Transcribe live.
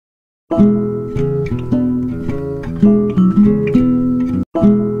Hi,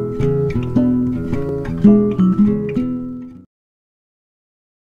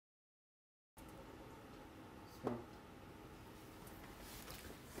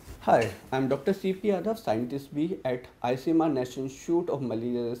 I am Dr. C.P. Yadav, Scientist B at ICMR National Institute of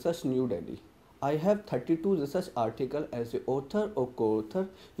Malaria Research, New Delhi. I have 32 research articles as an author or co-author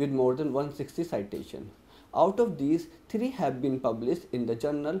with more than 160 citations. Out of these, 3 have been published in the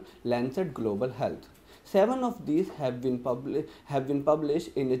journal Lancet Global Health. 7 of these have been published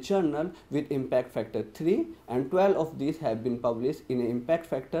in a journal with impact factor 3, and 12 of these have been published in an impact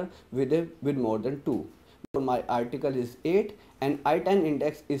factor with more than 2. My article is 8 and I-10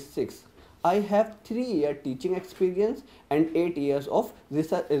 index is 6. I have 3-year teaching experience and 8 years of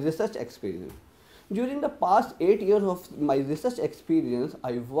research experience. During the past 8 years of my research experience,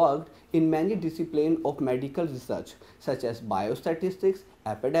 I worked in many disciplines of medical research such as biostatistics,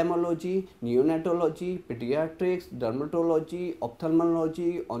 epidemiology, neonatology, pediatrics, dermatology,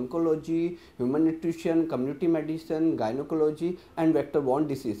 ophthalmology, oncology, human nutrition, community medicine, gynecology, and vector-borne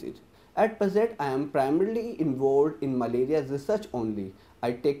diseases. At present, I am primarily involved in malaria research only.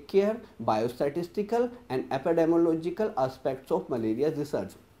 I take care biostatistical and epidemiological aspects of malaria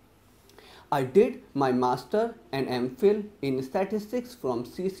research. I did my Master and MPhil in Statistics from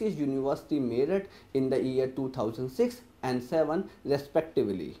CCS University Meerut in the year 2006 and 7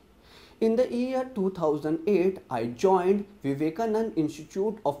 respectively. In the year 2008, I joined Vivekanand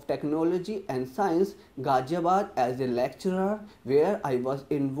Institute of Technology and Science, Ghaziabad as a lecturer, where I was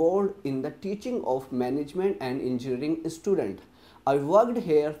involved in the teaching of management and engineering students. I worked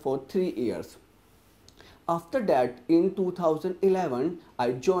here for 3 years. After that, in 2011,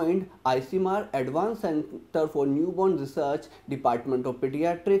 I joined ICMR Advanced Center for Newborn Research, Department of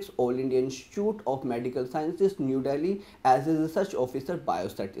Pediatrics, All India Institute of Medical Sciences, New Delhi as a research officer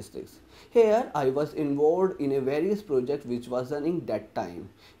biostatistics. Here, I was involved in a various project which was running that time.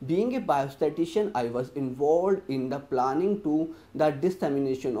 Being a biostatistician, I was involved in the planning to the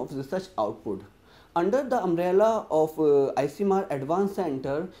dissemination of research output. Under the umbrella of ICMR Advanced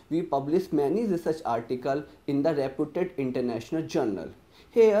Center, we publish many research articles in the reputed international journal.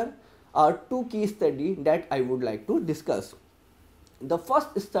 Here are 2 key studies that I would like to discuss. The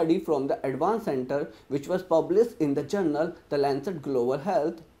first study from the Advanced Center, which was published in the journal The Lancet Global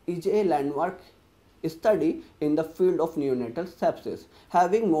Health, is a landmark study in the field of neonatal sepsis,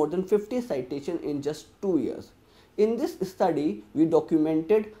 having more than 50 citations in just 2 years. In this study, we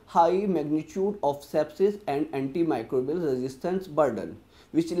documented high magnitude of sepsis and antimicrobial resistance burden,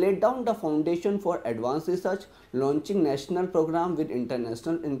 which laid down the foundation for advanced research, launching national program with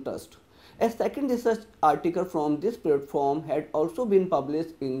international interest. A second research article from this platform had also been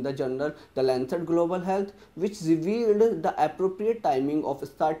published in the journal The Lancet Global Health, which revealed the appropriate timing of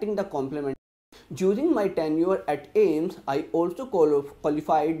starting the complementary. During my tenure at AIIMS, I also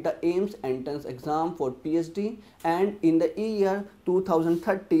qualified the AIIMS entrance exam for PhD, and in the year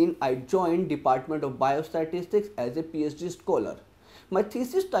 2013, I joined Department of Biostatistics as a PhD scholar. My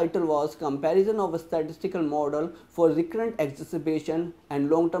thesis title was Comparison of a Statistical Model for Recurrent Exacerbation and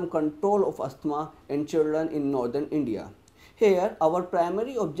Long-Term Control of Asthma in Children in Northern India. Here, our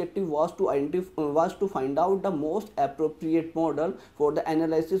primary objective was to find out the most appropriate model for the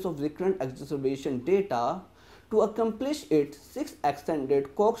analysis of recurrent exacerbation data. To accomplish it, 6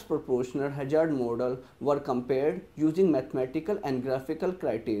 extended Cox proportional hazard models were compared using mathematical and graphical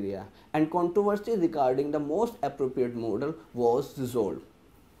criteria, and controversy regarding the most appropriate model was resolved.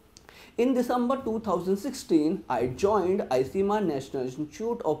 In December 2016, I joined ICMR National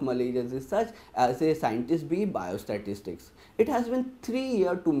Institute of Malaria Research as a Scientist B Biostatistics. It has been 3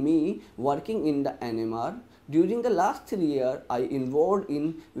 years to me working in the NMR. During the last 3 years, I involved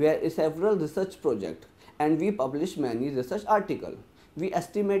in several research projects, and we published many research articles. We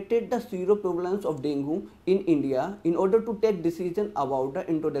estimated the seroprevalence of dengue in India in order to take decision about the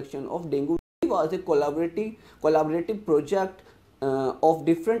introduction of dengue. It was a collaborative project of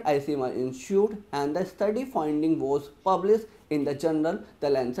different ICMR institute, and the study finding was published in the journal The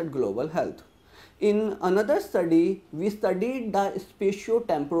Lancet Global Health. In another study, we studied the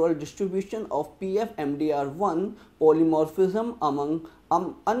spatio-temporal distribution of PFMDR1 polymorphism among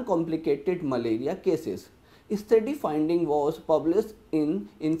uncomplicated malaria cases. Study finding was published in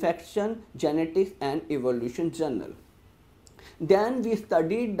Infection, Genetics and Evolution journal. Then we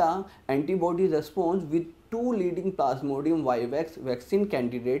studied the antibody response with 2 leading Plasmodium vivax vaccine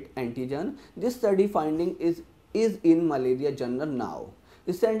candidate antigen. This study finding is in Malaria Journal now.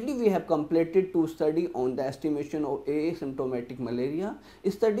 Recently, we have completed two studies on the estimation of asymptomatic malaria.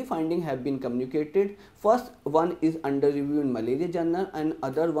 Study findings have been communicated. First one is under review in Malaria Journal and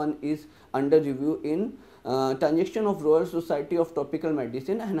other one is under review in Transaction of Royal Society of Tropical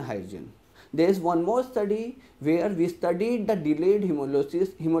Medicine and Hygiene. There is one more study where we studied the delayed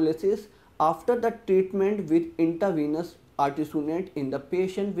hemolysis after the treatment with intravenous artesunate in the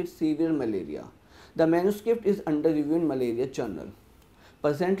patient with severe malaria. The manuscript is under review in Malaria Journal.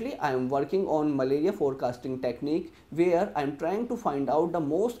 Presently, I am working on malaria forecasting technique where I am trying to find out the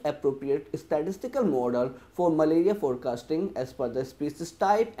most appropriate statistical model for malaria forecasting as per the species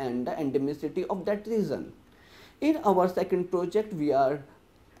type and the endemicity of that region. In our second project, we are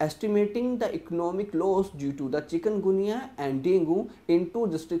estimating the economic loss due to the chikungunya and dengue in two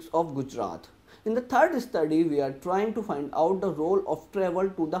districts of Gujarat. In the third study, we are trying to find out the role of travel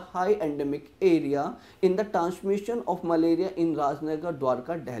to the high endemic area in the transmission of malaria in Rajnagar,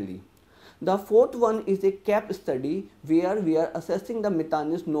 Dwarka, Delhi. The fourth one is a CAP study where we are assessing the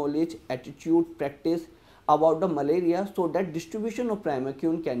Mitani's knowledge, attitude, practice about the malaria so that distribution of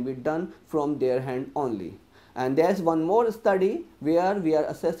primacune can be done from their hand only. And there is one more study where we are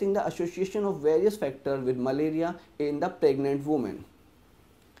assessing the association of various factors with malaria in the pregnant woman.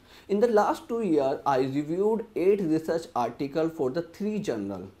 In the last 2 years, I reviewed 8 research articles for the 3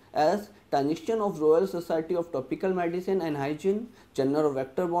 journals as Transaction of Royal Society of Tropical Medicine and Hygiene, Journal of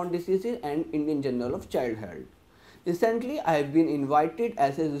Vector-Borne Diseases and Indian Journal of Child Health. Recently, I have been invited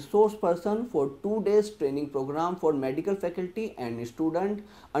as a resource person for 2 days training program for medical faculty and students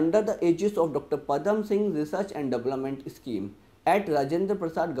under the aegis of Dr. Padam Singh Research and Development Scheme at Rajendra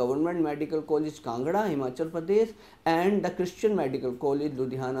Prasad Government Medical College, Kangra, Himachal Pradesh and the Christian Medical College,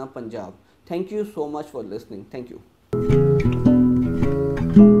 Ludhiana, Punjab. Thank you so much for listening. Thank you.